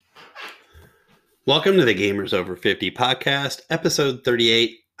Welcome to the Gamers Over 50 podcast, episode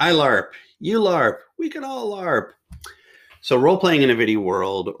 38. I LARP, you LARP, we can all LARP. So, role playing in a video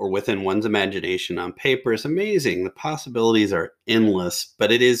world or within one's imagination on paper is amazing. The possibilities are endless,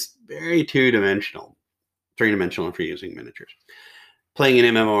 but it is very three-dimensional if you're using miniatures. Playing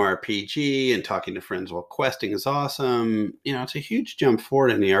an MMORPG and talking to friends while questing is awesome. It's a huge jump forward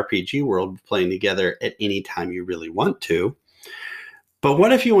in the RPG world, playing together at any time you really want to. But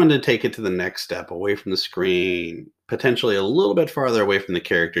what if you wanted to take it to the next step, away from the screen, potentially a little bit farther away from the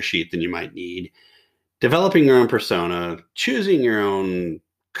character sheet than you might need, developing your own persona, choosing your own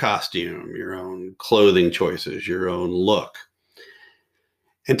costume, your own clothing choices, your own look,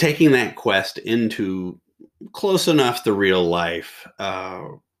 and taking that quest into close enough to real life,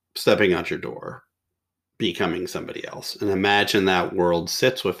 stepping out your door, becoming somebody else, and imagine that world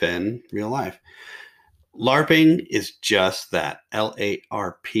sits within real life. LARPing is just that.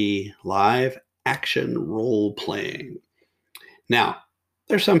 LARP, live action role playing. Now,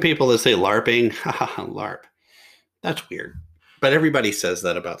 there's some people that say LARPing, haha, LARP. That's weird. But everybody says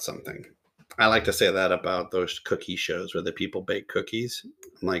that about something. I like to say that about those cookie shows where the people bake cookies.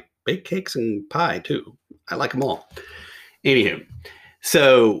 I'm like, bake cakes and pie too. I like them all. Anywho,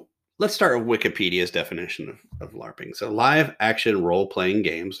 so let's start with Wikipedia's definition of LARPing. So, live action role playing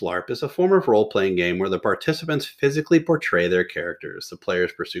games. LARP is a form of role playing game where the participants physically portray their characters. The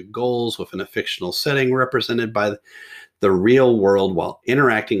players pursue goals within a fictional setting represented by the real world while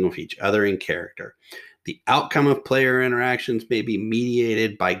interacting with each other in character. The outcome of player interactions may be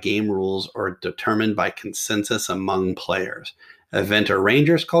mediated by game rules or determined by consensus among players. Event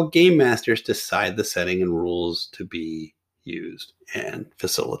arrangers called game masters decide the setting and rules to be used and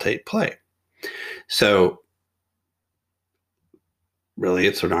facilitate play. So really,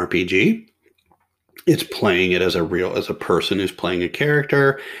 it's an RPG. It's playing it as a person who's playing a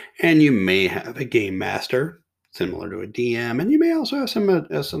character, and you may have a game master similar to a DM, and you may also have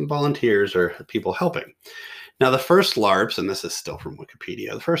some volunteers or people helping. Now, the first LARPs, and this is still from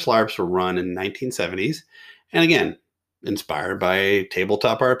Wikipedia, the first LARPs were run in the 1970s, and again, inspired by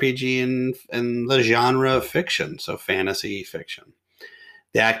tabletop RPG and the genre of fiction, so fantasy fiction.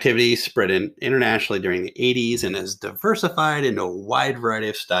 The activity spread internationally during the 80s and has diversified into a wide variety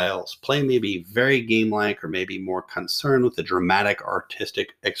of styles. Play may be very game-like or may be more concerned with the dramatic artistic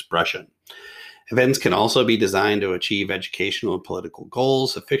expression. Events can also be designed to achieve educational and political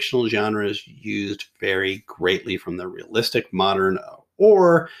goals. The fictional genres used vary greatly from the realistic, modern,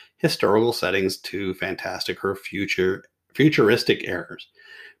 or historical settings to fantastic or futuristic eras.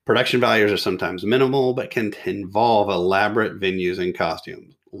 Production values are sometimes minimal, but can involve elaborate venues and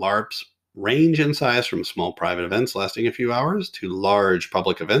costumes. LARPs range in size from small private events lasting a few hours to large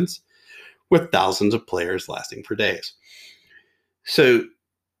public events with thousands of players lasting for days. So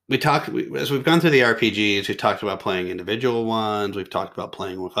as we've gone through the RPGs, we've talked about playing individual ones, we've talked about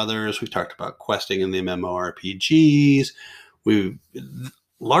playing with others, we've talked about questing in the MMORPGs.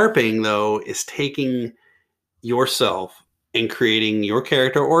 LARPing, though, is taking yourself and creating your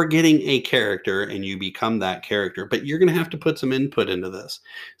character or getting a character and you become that character, but you're going to have to put some input into this.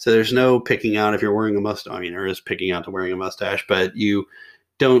 So there's no picking out if you're wearing a mustache. I mean, there is picking out to wearing a mustache, but you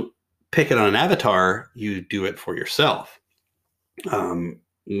don't pick it on an avatar. You do it for yourself.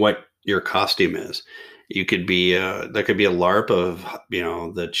 What your costume is. You could be there could be a LARP of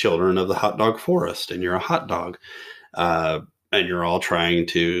the children of the hot dog forest, and you're a hot dog, and you're all trying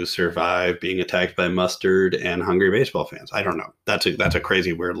to survive being attacked by mustard and hungry baseball fans. I don't know. That's a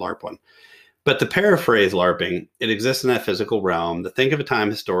crazy weird LARP one. But to paraphrase LARPing, it exists in that physical realm. To think of a time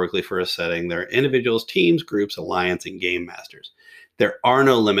historically for a setting, there are individuals, teams, groups, alliance, and game masters. There are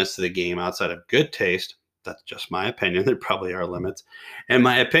no limits to the game outside of good taste. That's just my opinion. There probably are limits. And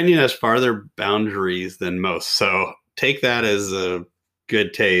my opinion has farther boundaries than most. So take that as a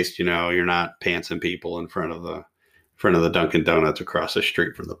good taste. You're not pantsing people in front of the Dunkin' Donuts across the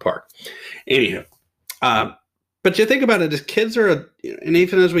street from the park. Anyhow, but you think about it, as kids and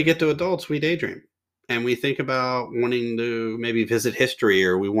even as we get to adults, we daydream. And we think about wanting to maybe visit history,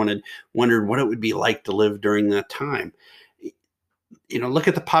 or we wondered what it would be like to live during that time. Look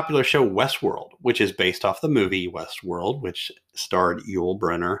at the popular show Westworld, which is based off the movie Westworld, which starred Yul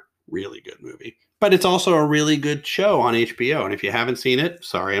Brynner. Really good movie. But it's also a really good show on HBO. And if you haven't seen it,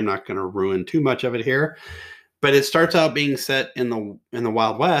 sorry, I'm not going to ruin too much of it here. But it starts out being set in the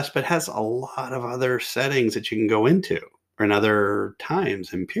Wild West, but has a lot of other settings that you can go into, or in other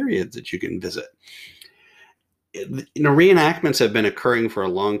times and periods that you can visit. Reenactments have been occurring for a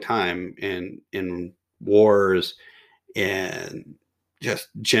long time in wars and just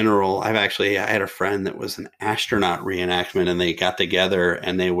general. I had a friend that was an astronaut reenactment, and they got together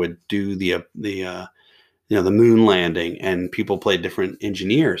and they would do the moon landing, and people played different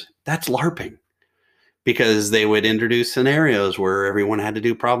engineers. That's LARPing, because they would introduce scenarios where everyone had to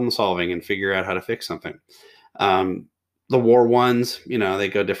do problem solving and figure out how to fix something. The war ones, they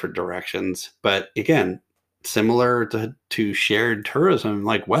go different directions, but again, similar to shared tourism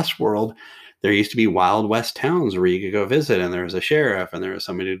like Westworld. There used to be Wild West towns where you could go visit, and there was a sheriff, and there was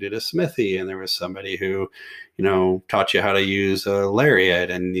somebody who did a smithy, and there was somebody who, taught you how to use a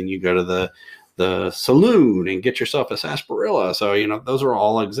lariat, and then you go to the saloon and get yourself a sarsaparilla. So, those are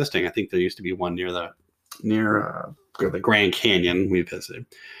all existing. I think there used to be one near the Grand Canyon we visited.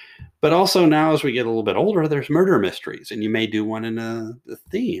 But also now, as we get a little bit older, there's murder mysteries, and you may do one in a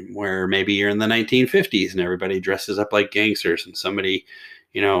theme where maybe you're in the 1950s and everybody dresses up like gangsters, and somebody,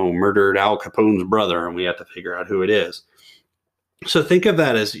 murdered Al Capone's brother, and we have to figure out who it is. So think of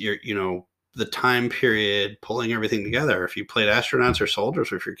that as the time period pulling everything together. If you played astronauts or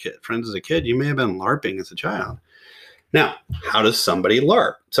soldiers with your friends as a kid, you may have been LARPing as a child. Now, how does somebody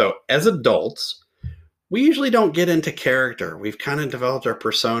LARP? So as adults, we usually don't get into character. We've kind of developed our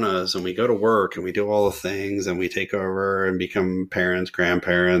personas, and we go to work and we do all the things, and we take over and become parents,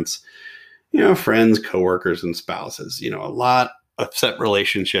 grandparents, friends, coworkers, and spouses. A lot of set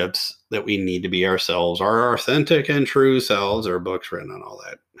relationships that we need to be ourselves, our authentic and true selves. There are books written on all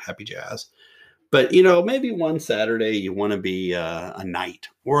that happy jazz. But, maybe one Saturday you want to be a knight,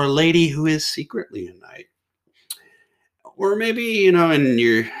 or a lady who is secretly a knight. Or maybe, in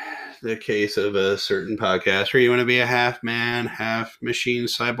the case of a certain podcaster, you want to be a half man, half machine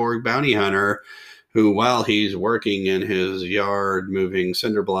cyborg bounty hunter who, while he's working in his yard moving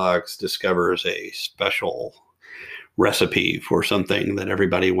cinder blocks, discovers a special recipe for something that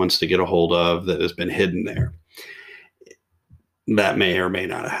everybody wants to get a hold of that has been hidden there. That may or may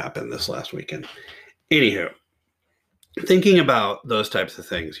not have happened this last weekend. Anywho, thinking about those types of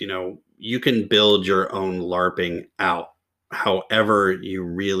things, you can build your own LARPing out however you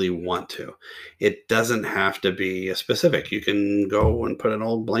really want to. It doesn't have to be a specific. You can go and put an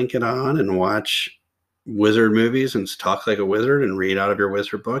old blanket on and watch wizard movies and talk like a wizard and read out of your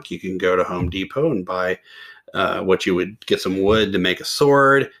wizard book. You can go to Home Depot and buy what you would get some wood to make a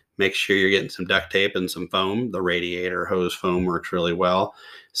sword. Make sure you're getting some duct tape and some foam. The radiator hose foam works really well,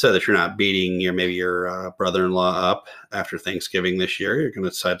 so that you're not beating your brother-in-law up after Thanksgiving this year. You're going to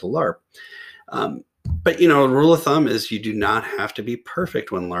decide to LARP. But, the rule of thumb is you do not have to be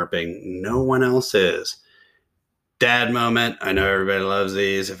perfect when LARPing. No one else is. Dad moment. I know everybody loves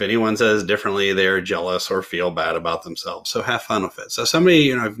these. If anyone says differently, they're jealous or feel bad about themselves. So have fun with it. So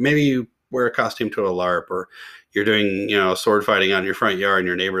somebody, maybe you wear a costume to a LARP, or you're doing, sword fighting on your front yard, and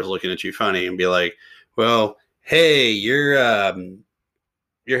your neighbor's looking at you funny and be like, well, hey, your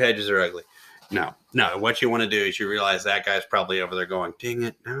hedges are ugly. No. What you want to do is you realize that guy's probably over there going, dang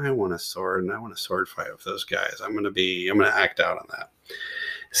it, now I want a sword, and I want a sword fight with those guys. I'm going to act out on that.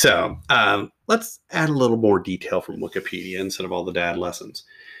 So let's add a little more detail from Wikipedia instead of all the dad lessons.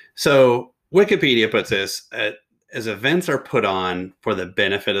 So Wikipedia puts this as events are put on for the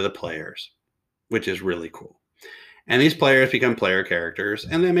benefit of the players, which is really cool. And these players become player characters,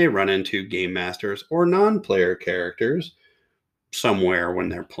 and they may run into game masters or non-player characters somewhere when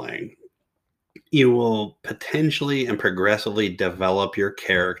they're playing. You will potentially and progressively develop your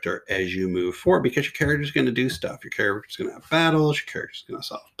character as you move forward, because your character is going to do stuff. Your character is going to have battles. Your character is going to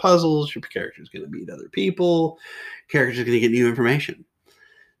solve puzzles. Your character is going to meet other people. Your character is going to get new information.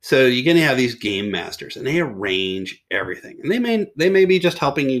 So you're going to have these game masters, and they arrange everything. And they may be just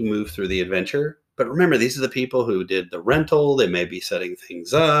helping you move through the adventure. But remember, these are the people who did the rental. They may be setting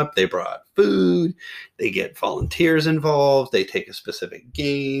things up. They brought food. They get volunteers involved. They take a specific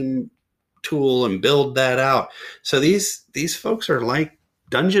game tool and build that out. So these folks are like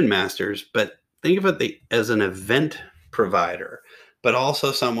dungeon masters, but think of it as an event provider, but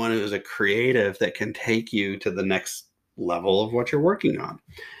also someone who's a creative that can take you to the next level of what you're working on.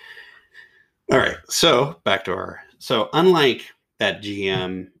 All right, so so unlike that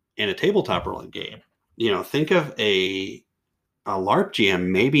GM in a tabletop role game, think of a LARP GM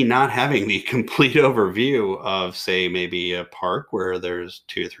maybe not having the complete overview of, say, maybe a park where there's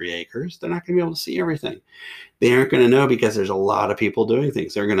 2 or 3 acres. They're not going to be able to see everything. They aren't going to know because there's a lot of people doing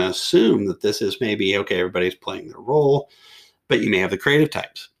things. They're going to assume that this is maybe, okay, everybody's playing their role, but you may have the creative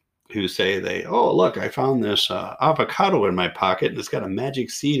types who say oh, look, I found this avocado in my pocket, and it's got a magic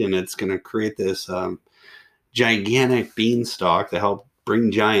seed, and it's going to create this gigantic beanstalk to help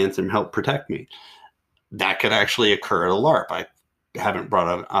bring giants and help protect me. That could actually occur at a LARP. I haven't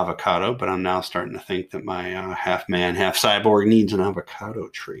brought an avocado, but I'm now starting to think that my half man, half cyborg needs an avocado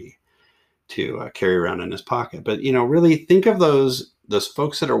tree to carry around in his pocket. But, really think of those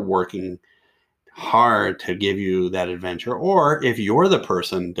folks that are working hard to give you that adventure. Or if you're the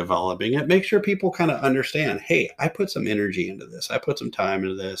person developing it, make sure people kind of understand, hey, I put some energy into this. I put some time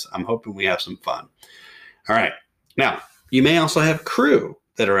into this. I'm hoping we have some fun. All right. Now, you may also have crew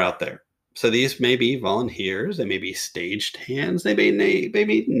that are out there. So these may be volunteers, they may be staged hands, they may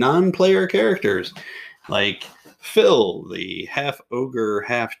be non-player characters like Phil, the half ogre,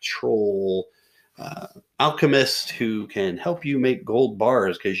 half troll alchemist who can help you make gold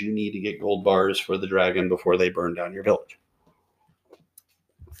bars because you need to get gold bars for the dragon before they burn down your village.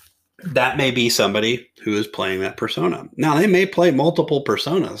 That may be somebody who is playing that persona. Now, they may play multiple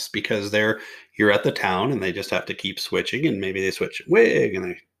personas because you're at the town and they just have to keep switching, and maybe they switch wig and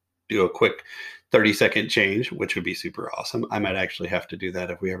they do a quick 30-second change, which would be super awesome. I might actually have to do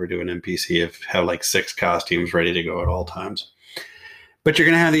that if we ever do an NPC, have like 6 costumes ready to go at all times. But you're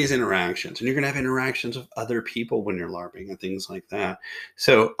going to have these interactions, and you're going to have interactions with other people when you're LARPing and things like that.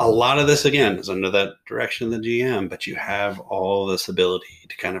 So a lot of this, again, is under that direction of the GM, but you have all this ability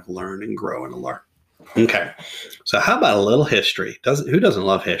to kind of learn and grow in a LARP. Okay, so how about a little history? Who doesn't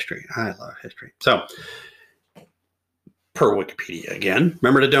love history? I love history. So per Wikipedia, again,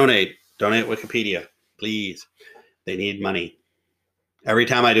 remember to donate. Donate Wikipedia, please. They need money. Every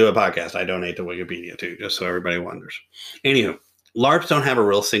time I do a podcast, I donate to Wikipedia too, just so everybody wonders. Anywho, LARPs don't have a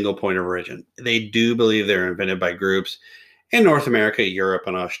real single point of origin. They do believe they're invented by groups in North America, Europe,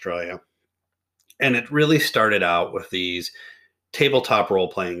 and Australia. And it really started out with these tabletop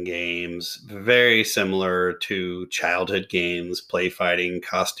role-playing games, very similar to childhood games, play fighting,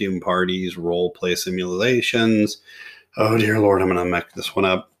 costume parties, role-play simulations. Oh, dear Lord, I'm going to mess this one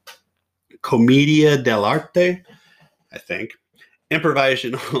up. Commedia dell'arte, I think.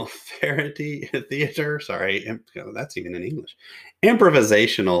 Improvisational theater. Sorry, that's even in English.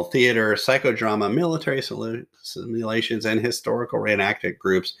 Improvisational theater, psychodrama, military simulations, and historical reenactment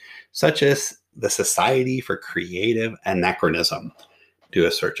groups such as the Society for Creative Anachronism. Do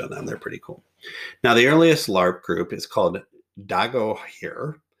a search on them. They're pretty cool. Now, the earliest LARP group is called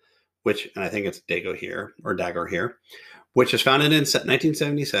Dagohir, and I think it's Dagohir, which was founded in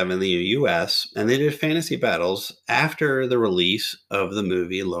 1977 in the U.S., and they did fantasy battles after the release of the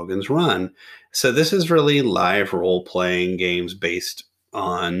movie Logan's Run. So this is really live role-playing games based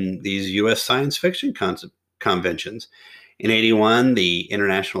on these U.S. science fiction conventions. In 1981, the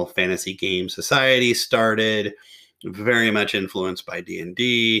International Fantasy Game Society started, very much influenced by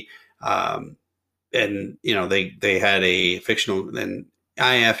D&D, and they had a fictional. And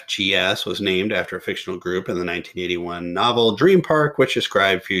IFGS was named after a fictional group in the 1981 novel Dream Park, which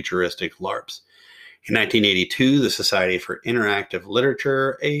described futuristic LARPs. In 1982, the Society for Interactive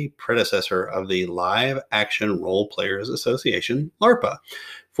Literature, a predecessor of the Live Action Role Players Association, LARPA,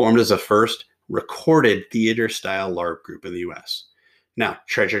 formed as the first recorded theater-style LARP group in the U.S. Now,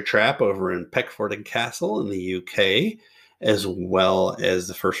 Treasure Trap over in Peckford Castle in the U.K., as well as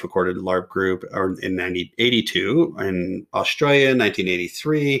the first recorded LARP group in 1982 in Australia in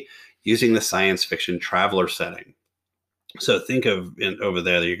 1983, using the science fiction traveler setting. So think of over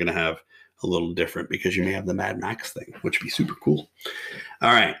there that you're going to have a little different because you may have the Mad Max thing, which would be super cool.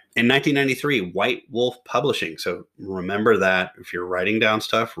 All right. In 1993, White Wolf Publishing. So remember that if you're writing down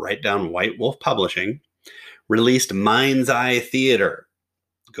stuff, write down White Wolf Publishing, released Mind's Eye Theater.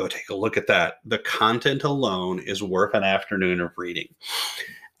 Go take a look at that. The content alone is worth an afternoon of reading.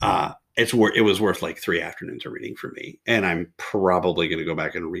 It was worth like 3 afternoons of reading for me, and I'm probably going to go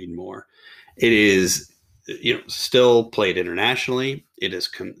back and read more. It is, still played internationally. It is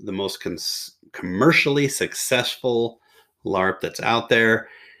the most commercially successful LARP that's out there,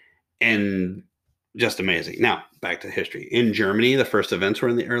 and just amazing. Now, back to history. In Germany, the first events were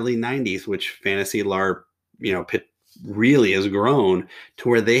in the early 90s, which fantasy LARP, really has grown to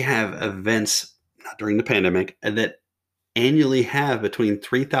where they have events, not during the pandemic, that annually have between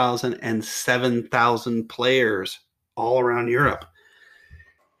 3,000 and 7,000 players all around Europe.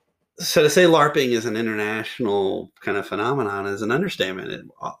 So to say LARPing is an international kind of phenomenon is an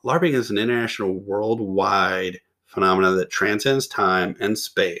understatement. LARPing is an international, worldwide phenomenon that transcends time and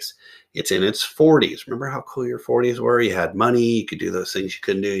space. It's in its 40s. Remember how cool your 40s were? You had money. You could do those things you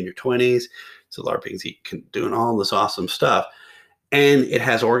couldn't do in your 20s. So LARPing's doing all this awesome stuff. And it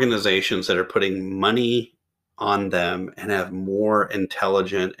has organizations that are putting money on them and have more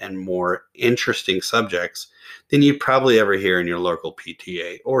intelligent and more interesting subjects than you'd probably ever hear in your local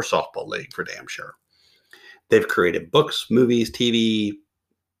PTA or softball league, for damn sure. They've created books, movies, TV,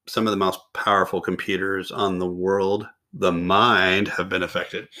 some of the most powerful computers on the world the mind have been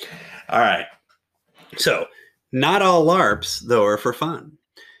affected. All right. So not all LARPs, though, are for fun.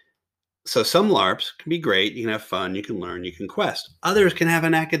 So some LARPs can be great. You can have fun. You can learn. You can quest. Others can have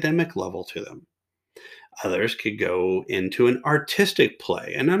an academic level to them. Others could go into an artistic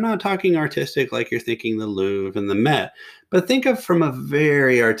play. And I'm not talking artistic like you're thinking the Louvre and the Met, but think of from a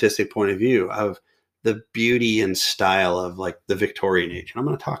very artistic point of view of the beauty and style of like the Victorian age. And I'm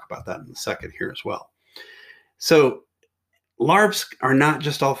going to talk about that in a second here as well. So LARPs are not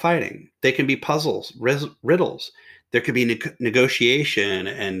just all fighting. They can be puzzles, riddles. There could be negotiation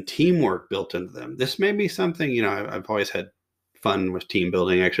and teamwork built into them. This may be something, I've always had fun with team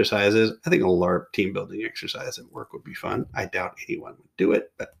building exercises. I think a LARP team building exercise at work would be fun. I doubt anyone would do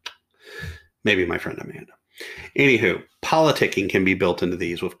it, but maybe my friend Amanda. Anywho, politicking can be built into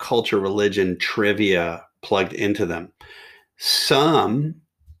these with culture, religion, trivia plugged into them. Some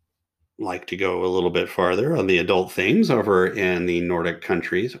like to go a little bit farther on the adult things over in the Nordic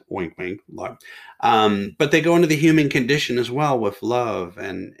countries, wink, wink, but they go into the human condition as well with love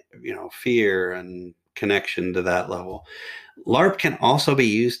and, fear and connection to that level. LARP can also be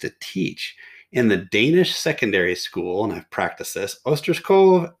used to teach. In the Danish secondary school, and I've practiced this,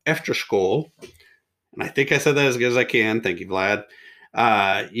 Østerskov Efterskole, and I think I said that as good as I can, thank you, Vlad,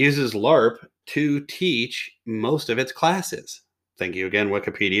 uses LARP to teach most of its classes. Thank you again,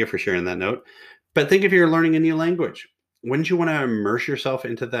 Wikipedia, for sharing that note. But think if you're learning a new language, wouldn't you want to immerse yourself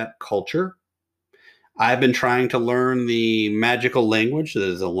into that culture? I've been trying to learn the magical language that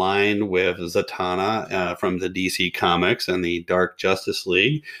is aligned with Zatanna from the DC Comics and the Dark Justice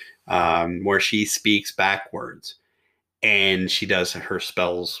League, where she speaks backwards. And she does her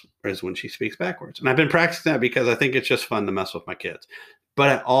spells as when she speaks backwards. And I've been practicing that because I think it's just fun to mess with my kids. But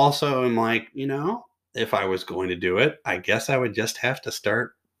I also am like, if I was going to do it, I guess I would just have to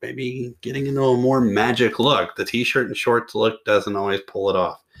start maybe getting into a more magic look. The t-shirt and shorts look doesn't always pull it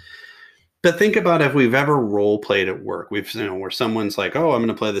off. But think about if we've ever role played at work. We've, where someone's like, oh, I'm going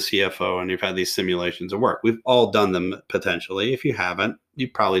to play the CFO, and you've had these simulations of work. We've all done them potentially. If you haven't, you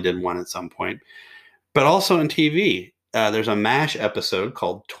probably did one at some point. But also in TV, there's a MASH episode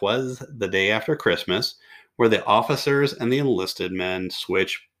called 'Twas the Day After Christmas, where the officers and the enlisted men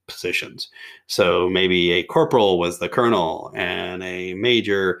switch positions. So maybe a corporal was the colonel and a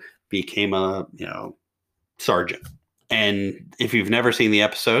major became a, sergeant. And if you've never seen the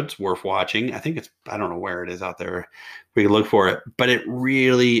episode, it's worth watching. I don't know where it is out there. We can look for it, but it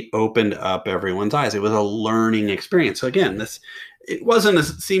really opened up everyone's eyes. It was a learning experience. So again, it wasn't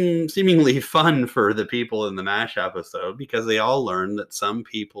seemingly fun for the people in the MASH episode because they all learned that some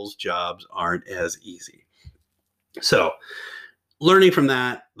people's jobs aren't as easy. So learning from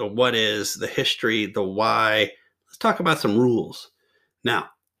that, the what is, the history, the why, let's talk about some rules. Now,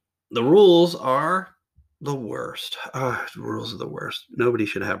 the rules are the worst. The rules are the worst. Nobody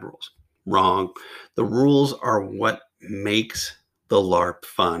should have rules. Wrong. The rules are what makes the LARP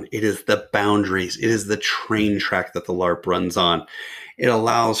fun. It is the boundaries. It is the train track that the LARP runs on. It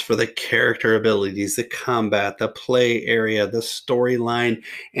allows for the character abilities, the combat, the play area, the storyline,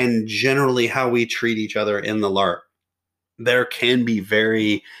 and generally how we treat each other in the LARP. There can be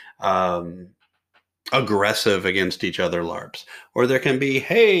very aggressive against each other LARPs, or there can be,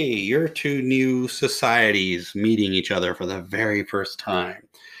 hey, you're two new societies meeting each other for the very first time.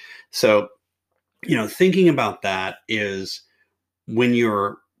 So, thinking about that is when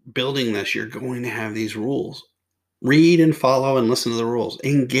you're building this, you're going to have these rules. Read and follow and listen to the rules.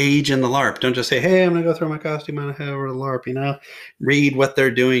 Engage in the LARP. Don't just say, hey, I'm going to go throw my costume on over the LARP, Read what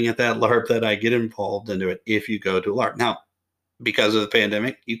they're doing at that LARP that I get involved into it if you go to a LARP. Now, because of the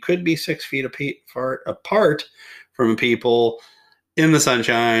pandemic, you could be 6 feet apart from people in the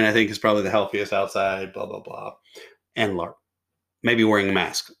sunshine. I think is probably the healthiest outside, blah, blah, blah. And LARP. Maybe wearing a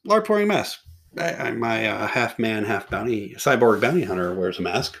mask. LARP wearing a mask. My half man, half bounty, cyborg bounty hunter wears a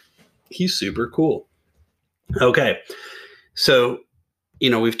mask. He's super cool. Okay. So,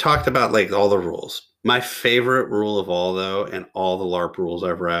 we've talked about like all the rules. My favorite rule of all, though, and all the LARP rules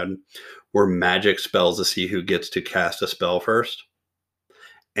I've read were magic spells to see who gets to cast a spell first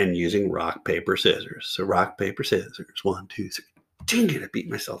and using rock, paper, scissors. So rock, paper, scissors. 1, 2, 3. Dang it, I beat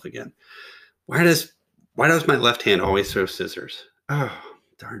myself again. Why does my left hand always throw scissors? Oh,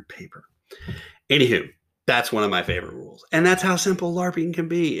 darn paper. Anywho, that's one of my favorite rules. And that's how simple LARPing can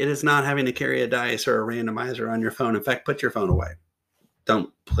be. It is not having to carry a dice or a randomizer on your phone. In fact, put your phone away.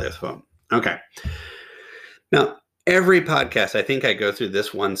 Don't play with the phone. Okay. Now, every podcast, I think I go through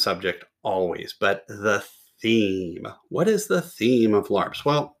this one subject always, but the theme. What is the theme of LARPs?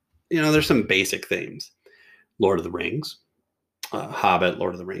 Well, there's some basic themes. Lord of the Rings, Hobbit,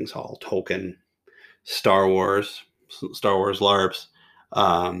 Lord of the Rings, all Tolkien, Star Wars, Star Wars LARPs.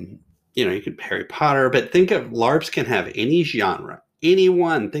 You could Harry Potter, but think of LARPs can have any genre,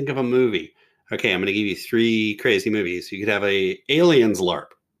 anyone. Think of a movie. Okay, I'm going to give you 3 crazy movies. You could have a Aliens LARP.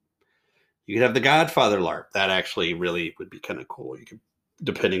 You could have the Godfather LARP. That actually really would be kind of cool. You could,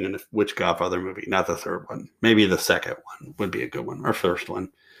 depending on which Godfather movie, not the third one. Maybe the second one would be a good one, or first one.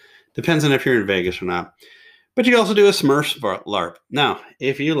 Depends on if you're in Vegas or not. But you can also do a Smurfs LARP. Now,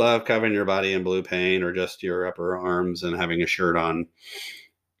 if you love covering your body in blue paint or just your upper arms and having a shirt on,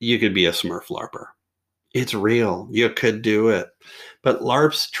 you could be a Smurf LARPer. It's real. You could do it. But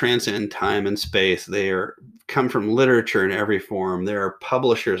LARPs transcend time and space. They come from literature in every form. There are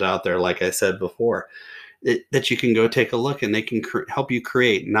publishers out there, like I said before, that you can go take a look, and they can help you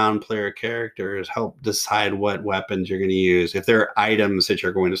create non-player characters, help decide what weapons you're going to use, if there are items that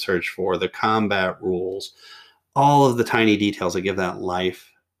you're going to search for, the combat rules, all of the tiny details that give that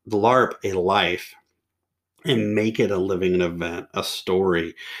life, the LARP, a life, and make it a living event, a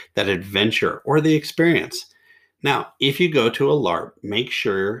story, that adventure, or the experience. Now, if you go to a LARP, make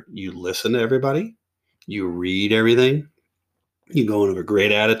sure you listen to everybody, you read everything, you go in with a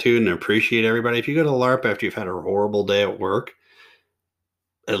great attitude and appreciate everybody. If you go to LARP after you've had a horrible day at work,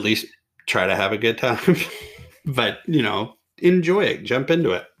 at least try to have a good time. But, enjoy it. Jump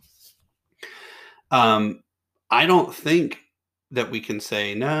into it. I don't think that we can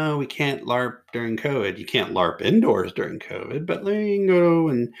say, no, we can't LARP during COVID. You can't LARP indoors during COVID, but you can go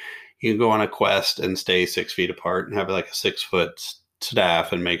and you can go on a quest and stay 6 feet apart and have like a 6-foot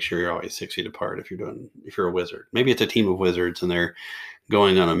staff and make sure you're always 6 feet apart if you're a wizard. Maybe it's a team of wizards and they're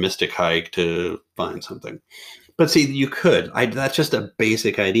going on a mystic hike to find something. But see, you could. That's just a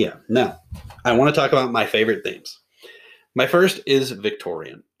basic idea. Now, I want to talk about my favorite themes. My first is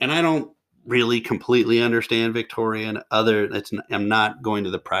Victorian, and I don't really completely understand Victorian. I'm not going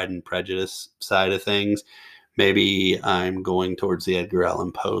to the Pride and Prejudice side of things. Maybe I'm going towards the Edgar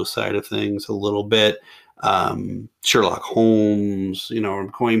Allan Poe side of things a little bit. Sherlock Holmes,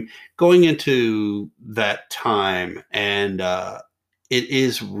 I'm going into that time, and it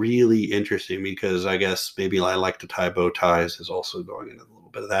is really interesting because I guess maybe I like to tie bow ties is also going into a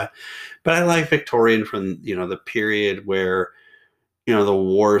little bit of that. But I like Victorian from, the period where, the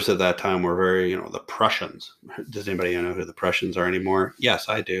wars at that time were very, the Prussians. Does anybody know who the Prussians are anymore? Yes,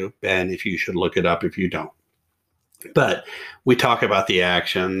 I do. And if you should look it up if you don't. But we talk about the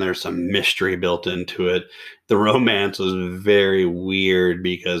action. There's some mystery built into it. The romance was very weird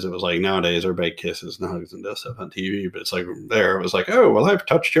because it was like nowadays everybody kisses and hugs and does stuff on TV. But it's like there, it was like, oh, well, I've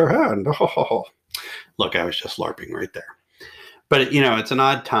touched your hand. Oh. Look, I was just LARPing right there. But, it's an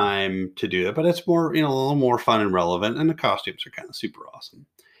odd time to do it. But it's more, a little more fun and relevant. And the costumes are kind of super awesome.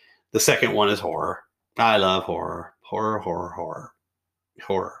 The second one is horror. I love horror. Horror.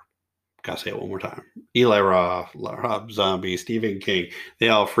 Gotta say it one more time. Eli Roth, Rob Zombie, Stephen King, they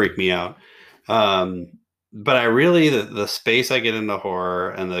all freak me out. But I really, the space I get into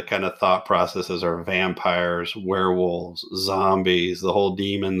horror and the kind of thought processes are vampires, werewolves, zombies, the whole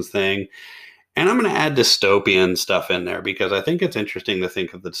demons thing. And I'm going to add dystopian stuff in there because I think it's interesting to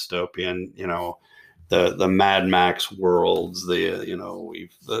think of the dystopian, the Mad Max worlds, if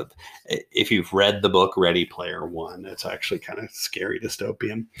you've read the book Ready Player One, it's actually kind of scary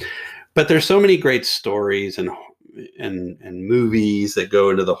dystopian. But there's so many great stories and movies that go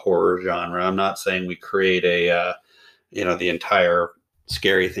into the horror genre. I'm not saying we create the entire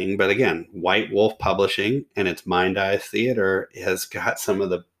scary thing, but again, White Wolf Publishing and its Mind Eye Theater has got some of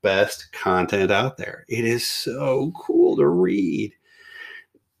the best content out there. It is so cool to read.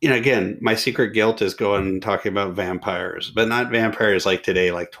 Again, my secret guilt is going and talking about vampires, but not vampires like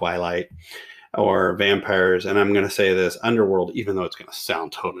today, like Twilight, or vampires. And I'm going to say this, Underworld, even though it's going to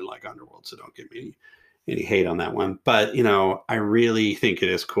sound totally like Underworld, so don't give me any hate on that one. But, I really think it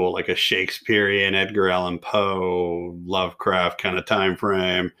is cool, like a Shakespearean, Edgar Allan Poe, Lovecraft kind of time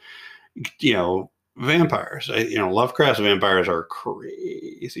frame, vampires. Lovecraft's vampires are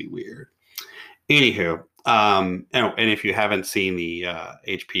crazy weird. Anywho, and if you haven't seen the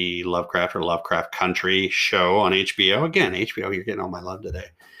H.P. Lovecraft or Lovecraft Country show on HBO, again, HBO, you're getting all my love today.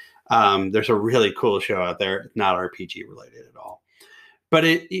 There's a really cool show out there, not RPG related at all.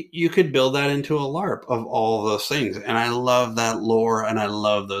 But you could build that into a LARP of all those things. And I love that lore, and I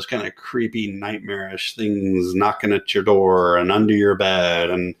love those kind of creepy, nightmarish things knocking at your door and under your bed.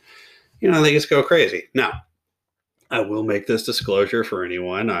 And, they just go crazy. Now, I will make this disclosure for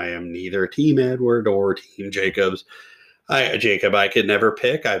anyone. I am neither Team Edward or Team Jacobs. Jacob, I could never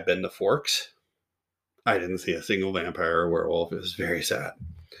pick. I've been to Forks. I didn't see a single vampire or werewolf. It was very sad.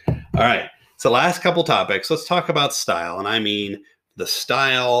 All right. So last couple topics. Let's talk about style. And I mean the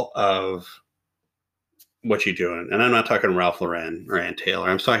style of what you doing. And I'm not talking Ralph Lauren or Ann Taylor.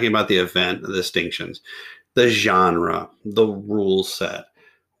 I'm talking about the event, the distinctions, the genre, the rule set.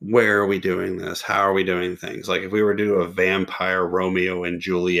 Where are we doing this? How are we doing things? Like if we were to do a vampire Romeo and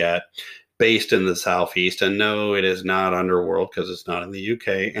Juliet based in the Southeast, and no, it is not Underworld because it's not in the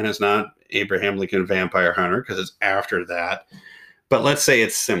UK, and it's not Abraham Lincoln Vampire Hunter because it's after that. But let's say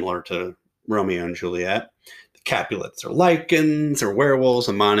it's similar to Romeo and Juliet. The Capulets are Lycans or werewolves,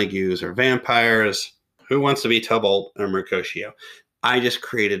 and Montagues are vampires. Who wants to be Tybalt or Mercutio? I just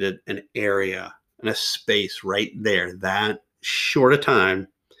created an area and a space right there, that short a time,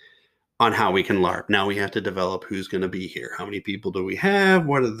 on how we can LARP. Now we have to develop who's going to be here. How many people do we have?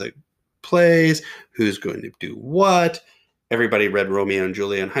 What are the plays? Who's going to do what? Everybody read Romeo and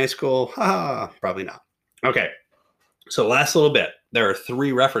Juliet in high school? Probably not. Okay. So last little bit. There are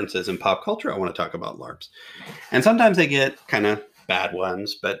 3 references in pop culture I want to talk about LARPs. And sometimes they get kind of bad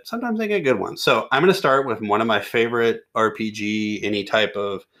ones, but sometimes they get good ones. So I'm going to start with one of my favorite RPG, any type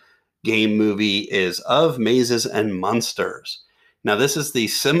of game movie, is Of Mazes and Monsters. Now, this is the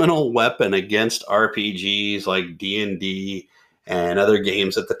seminal weapon against RPGs like D&D and other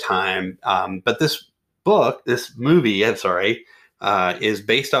games at the time. But this movie, is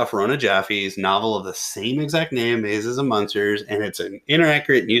based off Rona Jaffe's novel of the same exact name, Mazes and Monsters, and it's an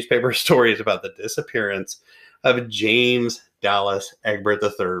inaccurate newspaper stories about the disappearance of James Dallas Egbert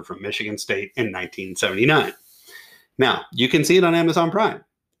III from Michigan State in 1979. Now, you can see it on Amazon Prime,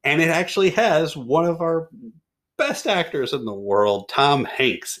 and it actually has one of our best actors in the world. Tom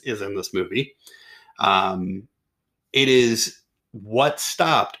Hanks is in this movie. It is what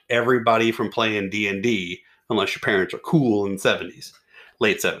stopped everybody from playing D&D, unless your parents are cool in the 70s,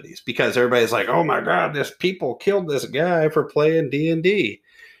 late 70s, because everybody's like, oh my God, this people killed this guy for playing D&D.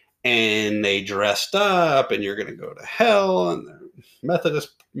 And they dressed up, and you're going to go to hell. And the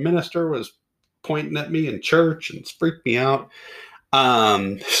Methodist minister was pointing at me in church and freaked me out.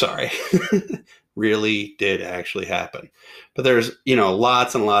 Sorry. Really did actually happen. But there's,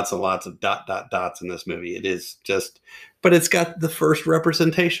 lots and lots and lots of dots in this movie. It is just, but it's got the first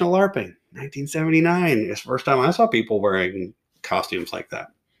representation of LARPing, 1979. It's the first time I saw people wearing costumes like that.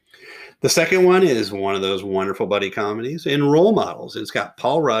 The second one is one of those wonderful buddy comedies in Role Models. It's got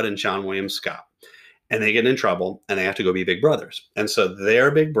Paul Rudd and Seann William Scott, and they get in trouble and they have to go be big brothers. And so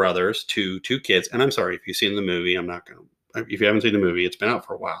they're big brothers to 2 kids. And I'm sorry, if you've seen the movie, if you haven't seen the movie, it's been out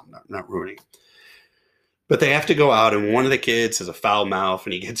for a while. I'm not ruining it. But they have to go out, and one of the kids has a foul mouth,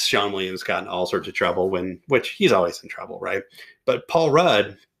 and he gets Seann William Scott in all sorts of trouble, which he's always in trouble, right? But Paul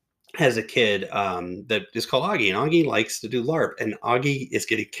Rudd has a kid that is called Augie, and Augie likes to do LARP, and Augie is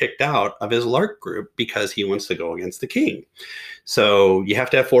getting kicked out of his LARP group because he wants to go against the king. So you have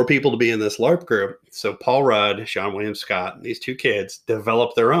to have 4 people to be in this LARP group. So Paul Rudd, Seann William Scott, and these 2 kids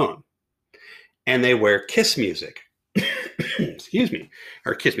develop their own, and they wear Kiss music. Excuse me,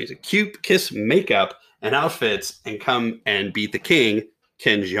 or Kiss music, cute Kiss makeup and outfits, and come and beat the king,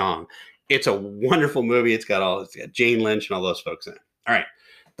 Ken Jeong. It's a wonderful movie. It's got Jane Lynch and all those folks in it. All right.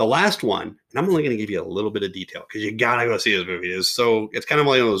 The last one, and I'm only going to give you a little bit of detail because you got to go see this movie. It's kind of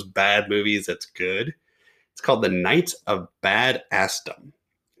like one of those bad movies that's good. It's called The Knights of Bad Assdom.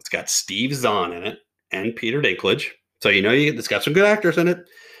 It's got Steve Zahn in it and Peter Dinklage. So it's got some good actors in it.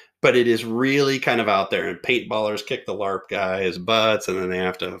 But it is really kind of out there, and paintballers kick the LARP guys' butts, and then they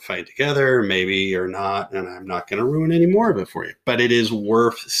have to fight together, maybe or not. And I'm not going to ruin any more of it for you. But it is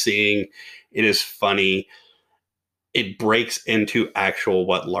worth seeing. It is funny. It breaks into actual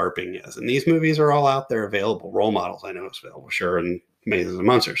what LARPing is. And these movies are all out there available. Role Models, I know is available, sure, and Mazes and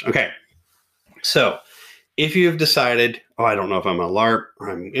Monsters. Okay. So if you've decided, I don't know if I'm a LARP or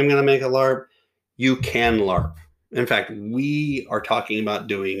I'm going to make a LARP, you can LARP. In fact, we are talking about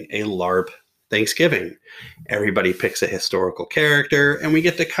doing a LARP Thanksgiving. Everybody picks a historical character, and we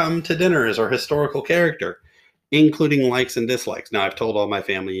get to come to dinner as our historical character, including likes and dislikes. Now, I've told all my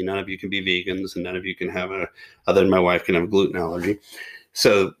family, none of you can be vegans, and none of you can have other than my wife, can have a gluten allergy.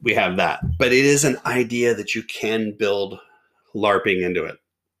 So we have that. But it is an idea that you can build LARPing into it.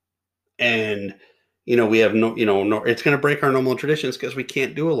 And, we have it's going to break our normal traditions because we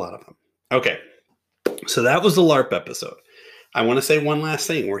can't do a lot of them. Okay. So that was the LARP episode. I want to say one last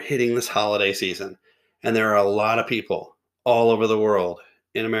thing. We're hitting this holiday season, and there are a lot of people all over the world,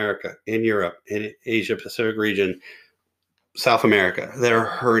 in America, in Europe, in Asia Pacific region, South America, that are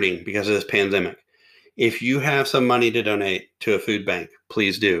hurting because of this pandemic. If you have some money to donate to a food bank,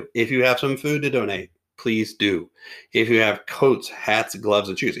 please do. If you have some food to donate, please do. If you have coats, hats, gloves,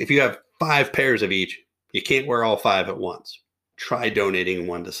 and shoes, if you have 5 pairs of each, you can't wear all 5 at once. Try donating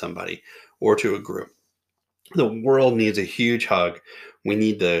one to somebody or to a group. The world needs a huge hug. We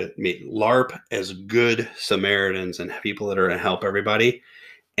need to make LARP as good Samaritans and people that are going to help everybody.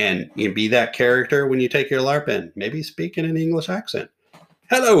 And you be that character when you take your LARP in. Maybe speak in an English accent.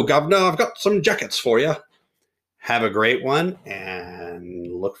 Hello, Governor. I've got some jackets for you. Have a great one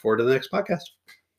and look forward to the next podcast.